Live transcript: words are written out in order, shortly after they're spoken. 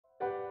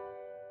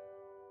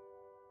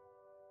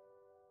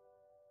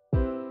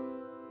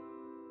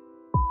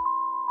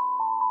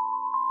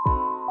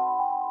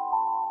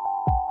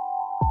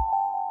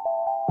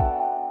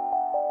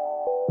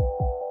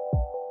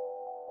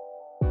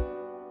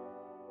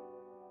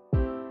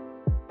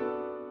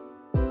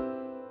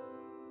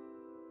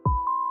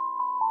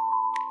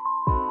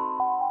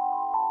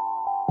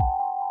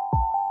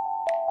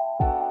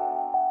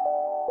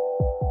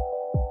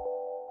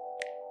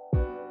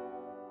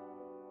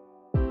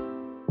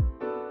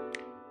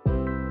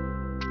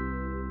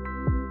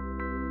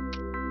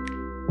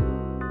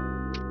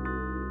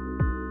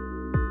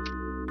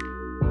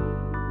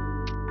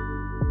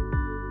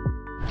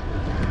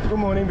Good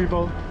morning,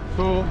 people.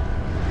 So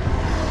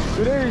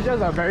today is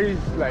just a very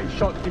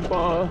short,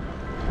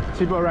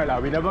 simple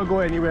ride. We never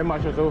go anywhere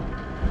much also.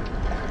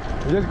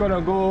 We're just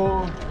gonna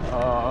go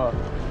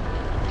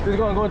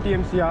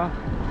TMCR.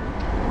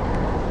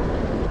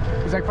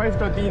 It's like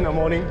 5:30 in the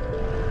morning.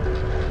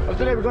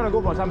 After that we're gonna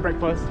go for some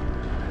breakfast.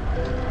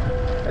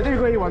 I think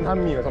we're gonna eat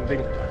wonton mee or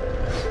something.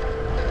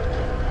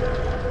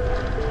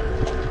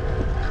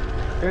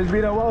 It's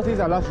been a while since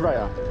I last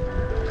ride,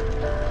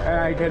 and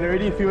I can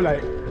already feel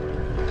like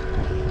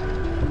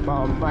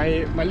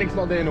my legs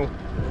not there, no.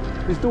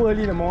 It's too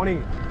early in the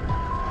morning.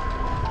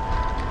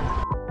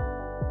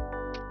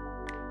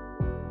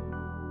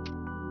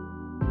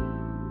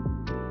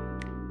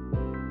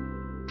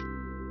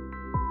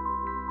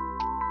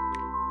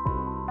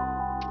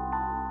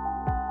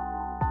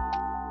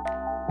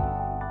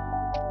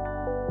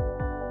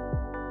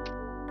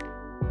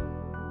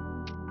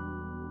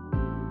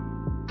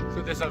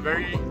 So there's a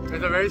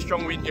very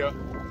strong wind here.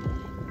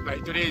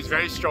 Like today is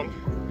very strong,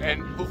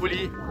 and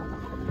hopefully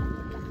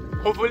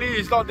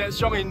it's not that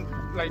strong in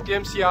like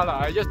DMCR lah.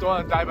 I just don't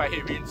want to die by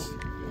headwinds.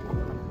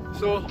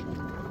 So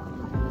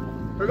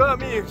we're gonna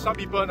meet some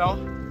people now,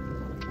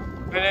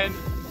 and then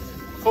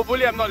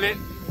hopefully I'm not late.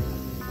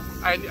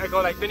 I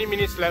got like 20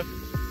 minutes left,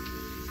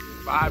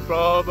 but I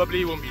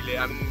probably won't be late.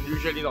 I'm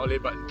usually not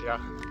late, but yeah.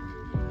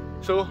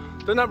 So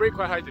turn up rate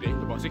quite high today,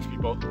 about 6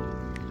 people.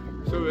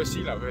 So we'll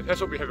see lah. Let's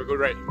hope we have a good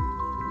ride.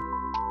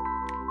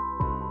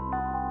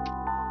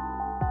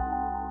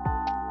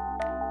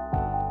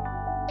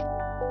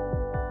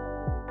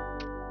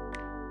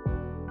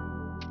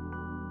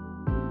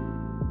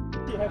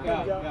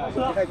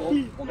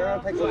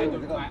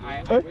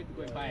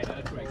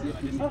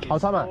好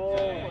餐嘛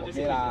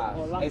 ？OK 啦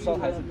 ，A 收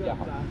还是比较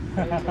好。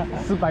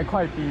400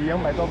块比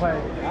200多块。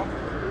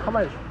How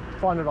much?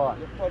 $400.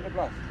 $400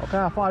 plus. Okay,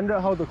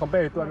 $400. How to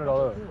compare with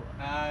 $200?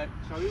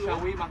 Shall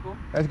we, Marco?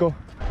 Let's go.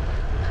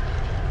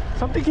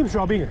 Something keeps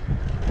dropping.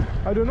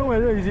 I don't know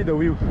whether is it the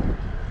wheel.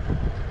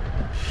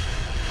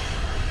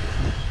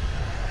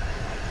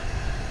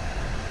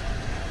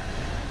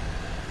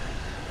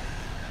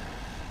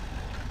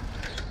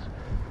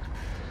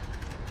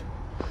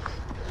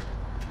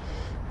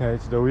 Yeah,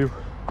 it's the wheel.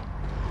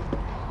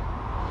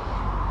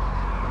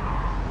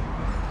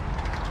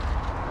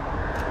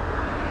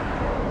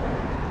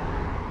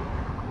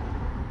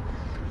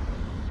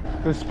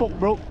 The spoke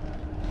broke.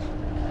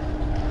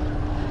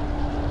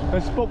 The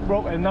spoke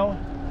broke and now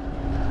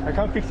I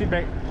can't fix it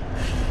back.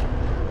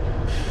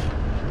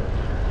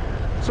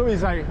 So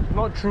it's like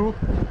not true.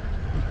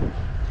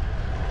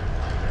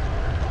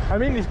 I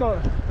mean, it's not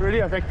really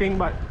affecting,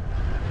 but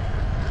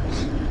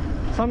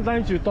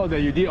sometimes you thought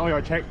that you did all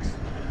your checks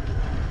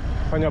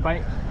on your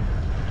bike,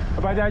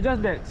 but they are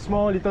just that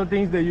small little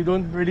things that you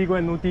don't really go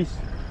and notice.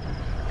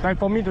 Like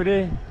for me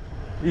today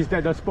is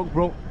that the spoke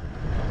broke,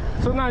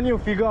 so now I need to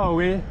figure out a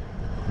way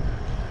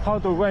how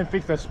to go and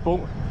fix the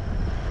spoke.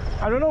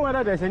 I don't know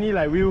whether there's any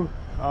like wheel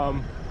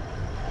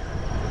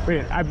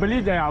wait, I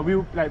believe there are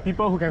wheel like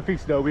people who can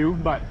fix the wheel,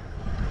 but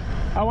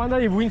I wonder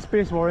if wind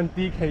space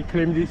warranty can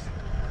claim this,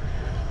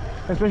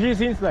 especially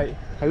since like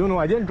I don't know,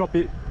 I didn't drop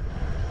it.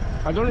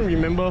 I don't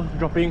remember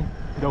dropping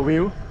the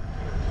wheel,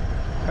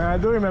 and I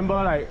don't remember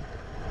like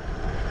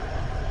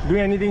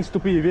doing anything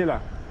stupid with it lah.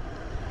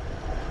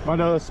 But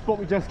the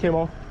spoke just came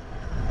off.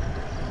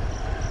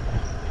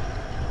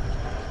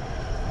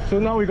 So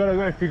now we gotta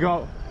go and figure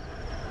out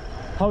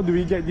how do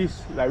we get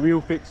this like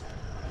wheel fixed.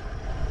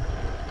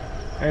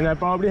 And I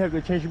probably have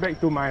to change back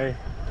to my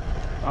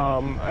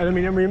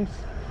aluminium rims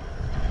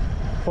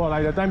for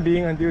like the time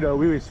being until the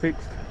wheel is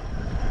fixed.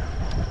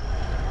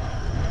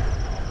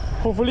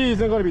 Hopefully it's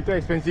not gonna be too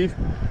expensive.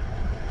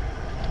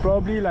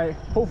 Probably like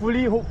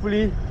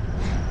hopefully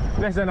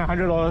less than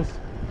 $100,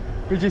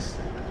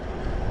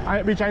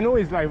 which I know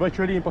is like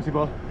virtually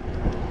impossible,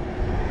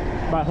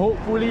 but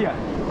hopefully yeah.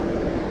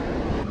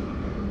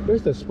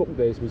 Where's the spoke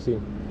that is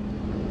missing?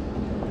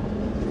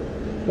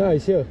 Ah,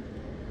 it's here.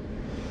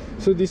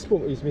 So this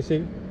spoke is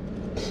missing.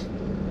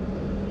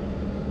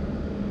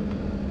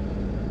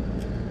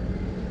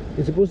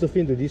 It's supposed to fit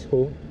into this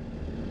hole.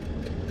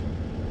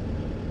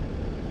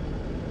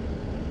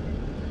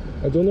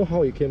 I don't know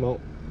how it came out,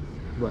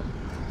 but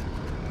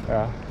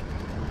yeah.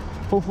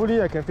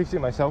 Hopefully I can fix it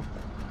myself.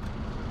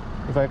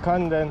 If I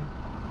can't, then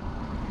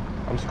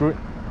I'm screwed.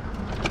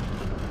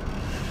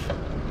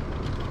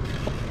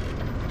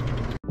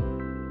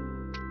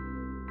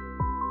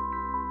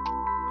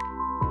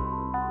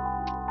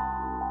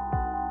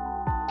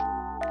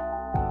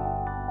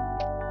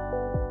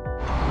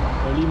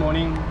 Early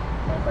morning,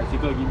 my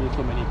bicycle gave me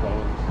so many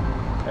problems,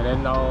 and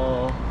then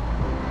now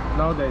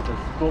there's a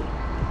spoke.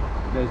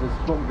 There's a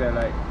spoke that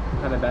like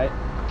kind of died.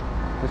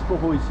 The spoke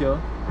hole is here,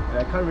 and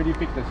I can't really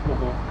fix the spoke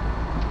hole.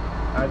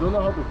 I don't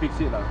know how to fix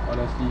it lah,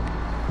 honestly.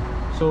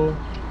 So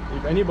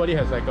if anybody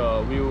has like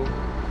a wheel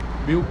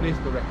place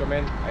to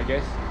recommend, I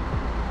guess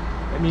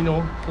let me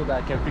know so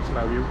that I can fix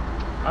my wheel.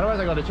 Otherwise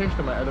I gotta change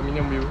to my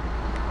aluminium wheel,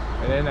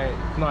 and then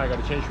now I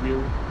gotta change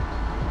wheel,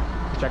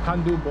 which I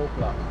can't do both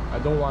lah. I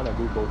don't want to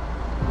do both.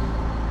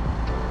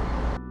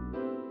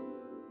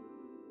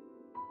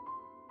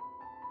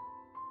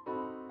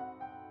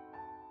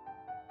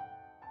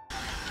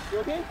 You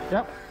okay?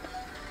 Yep.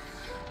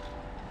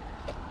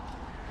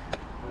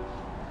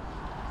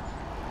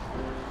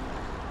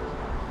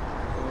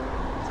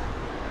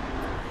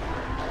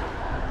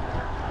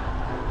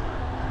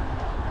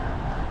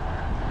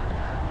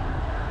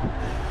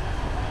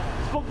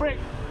 Spoke brake.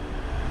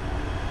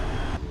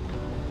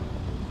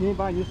 You need to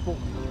buy a new spoke.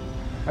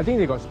 I think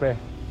they got spare.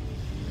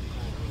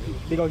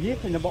 They got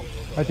give in the box.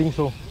 I think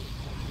so.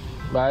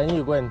 But I need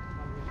to go and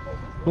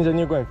go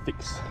and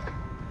fix.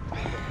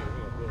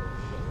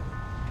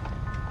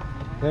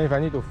 Then if I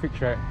need to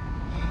fix, right?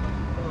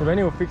 If I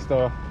need to fix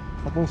the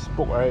fucking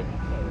spoke, right?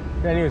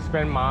 Then I need to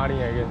spend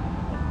money again.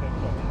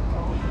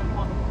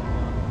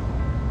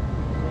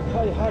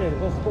 How did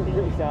the spoke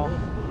break down?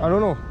 I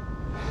don't know.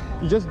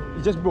 It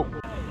just broke.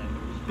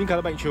 Pink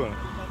color bike chill.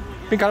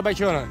 Pink color bike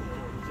chill.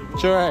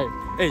 Chill, right?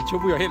 Hey, chill,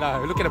 put your head lah.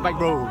 Look at the bike,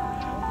 bro.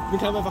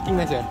 Pink color bike fucking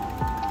nice, eh?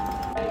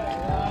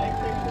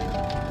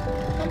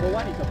 Number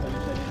one is the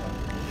position.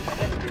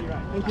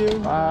 Thank you.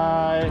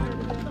 Bye.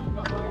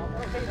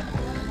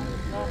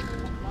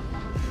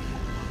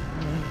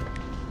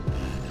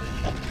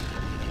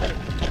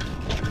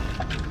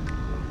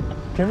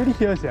 Can really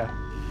hear us, yeah?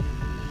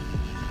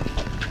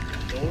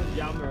 Don't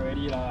jump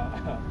already lah.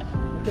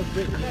 The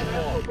brake is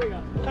more.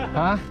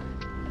 Huh?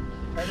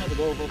 Try not to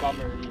go over bump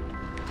already.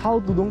 How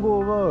to don't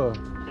go over?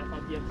 Just how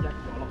DMC got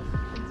a lot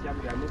of jump.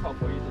 I move out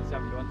for you to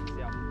jump. You want to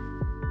jump.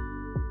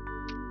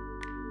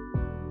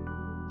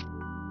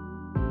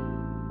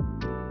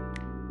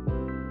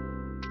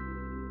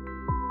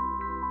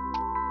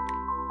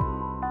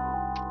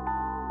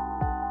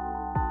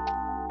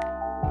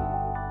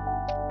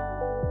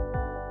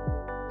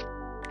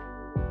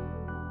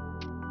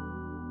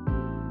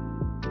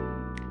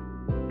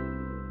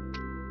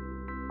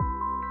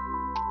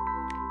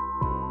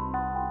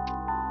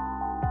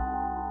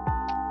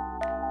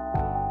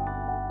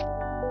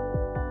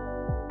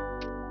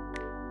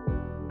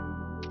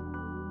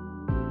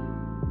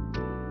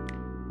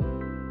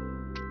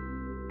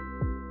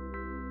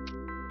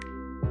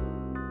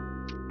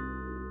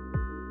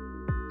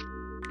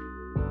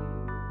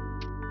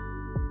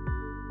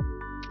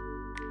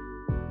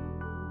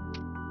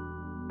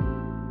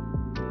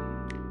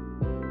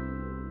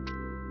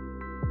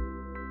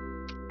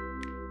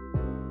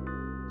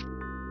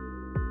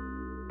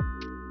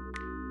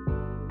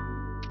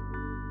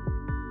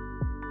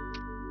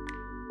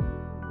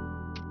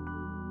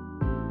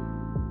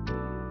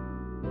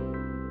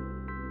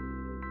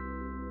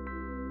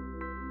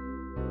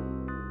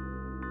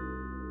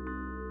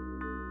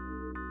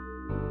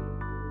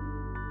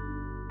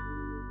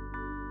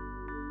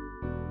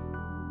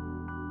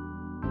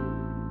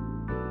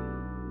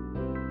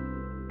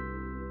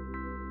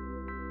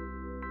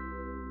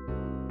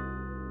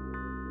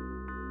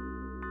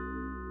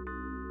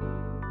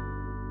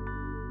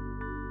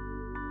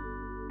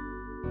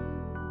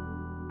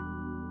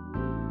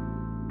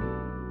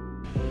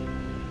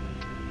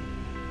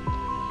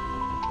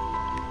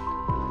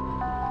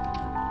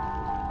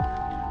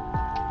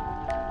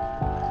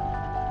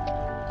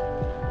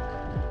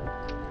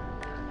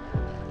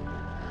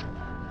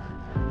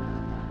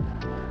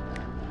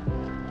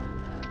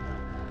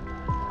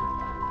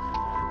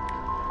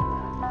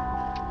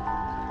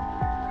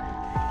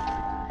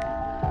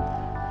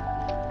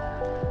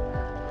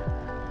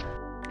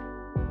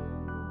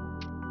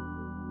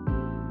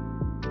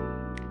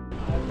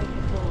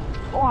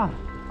 Wow,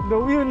 the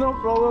wheel no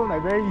problem,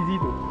 like very easy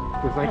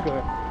to cycle.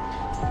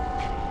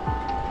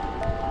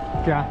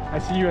 Okay, I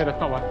see you at the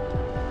top.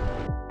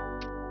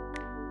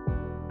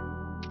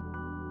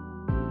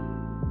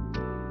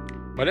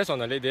 But that's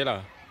on a late day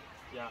lah.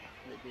 Yeah,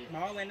 late day.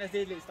 My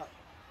Wednesday late start.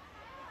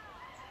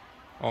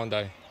 I won't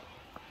die.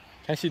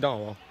 Can I sit down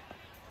a while?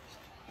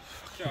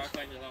 Sure, I'll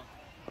climb it down.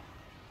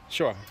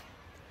 Sure.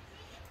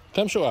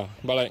 Climb sure,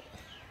 but like,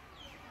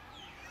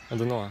 I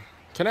don't know.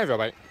 Can I have your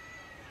bike?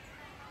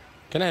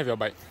 Can I have your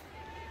bike?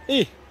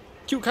 Hey,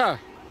 cute car.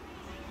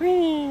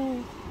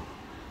 Whee.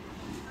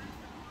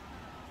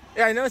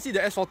 Yeah, I never see the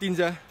S14s.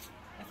 S14?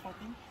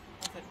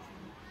 What's that?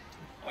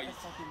 Oh,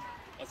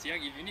 S14.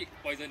 If you need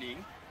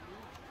poisoning,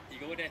 you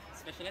go there.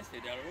 Specialized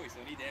Federo is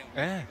only there.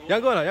 Eh,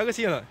 you want to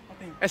see or not?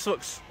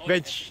 S-Works,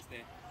 veg. It's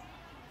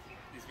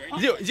very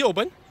Is it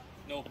open?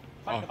 No.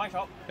 The bike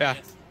shop? Yeah.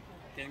 Yes.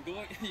 Can go.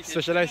 You can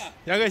Specialized.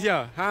 You want to see or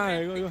not?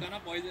 Hi, go. Kena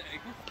poison.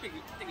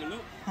 Take a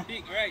look.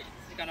 Big, right?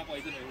 Kena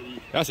poison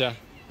already. Yes, yeah.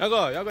 You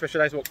go.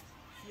 Specialized work.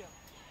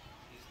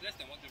 It's less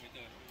than 1 kilometer.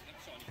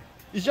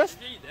 It's short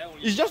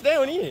only. It's just there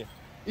only.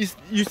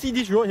 You see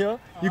this road here?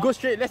 You go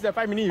straight, less than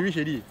 5 minutes, you reach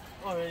already.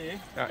 Oh, really?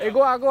 Yeah. Hey,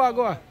 go.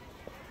 Go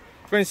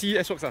and see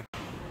S-Works.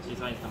 This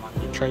one is the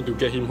market. Trying to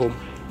get him home.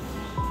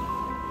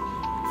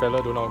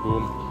 Fella don't know how to go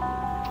home.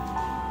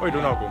 Why you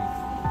don't know how to go home?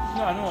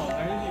 No, I know. I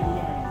just need to go.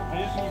 I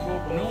just need to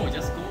go. No,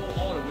 just go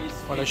all the way.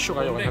 Oh, like shook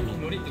your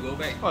one No need to go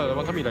back. Oh, the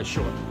one coming like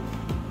shook.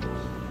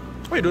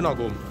 Why you don't know how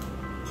to go home?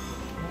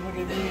 Look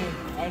at me.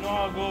 I know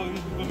how to go. You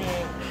go me.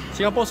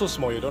 Singapore so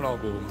small, you don't know how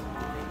to go home.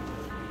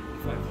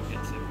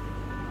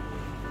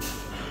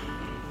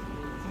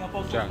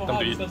 Singapore so Yeah, small. come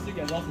How to you eat. still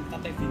get lost in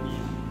Tatex City?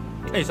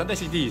 Hey, Suntec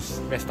City is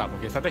messed up.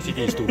 Okay, Suntec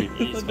City is too big.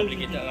 It's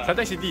complicated lah.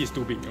 Suntec City is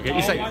too big. Okay,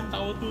 it's like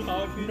Tower 1, Tower 2,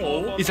 Tower 3, No.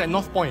 Tower 4. it's like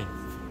North Point.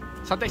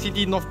 Suntec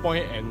City, North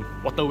Point, and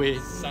Waterway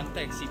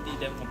Suntec City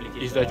damn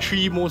complicated. is the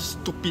 3 most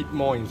stupid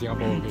mall in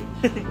Singapore. Okay.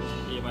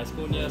 Yeah, my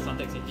school near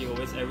Suntec City,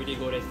 always everyday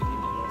go there stupid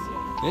malls.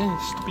 Yeah. Eh,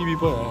 stupid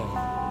people.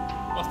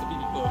 What stupid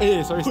people?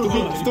 Eh, sorry,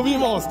 stupid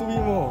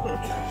mall.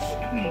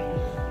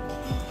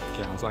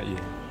 Okay, I was not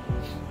eating.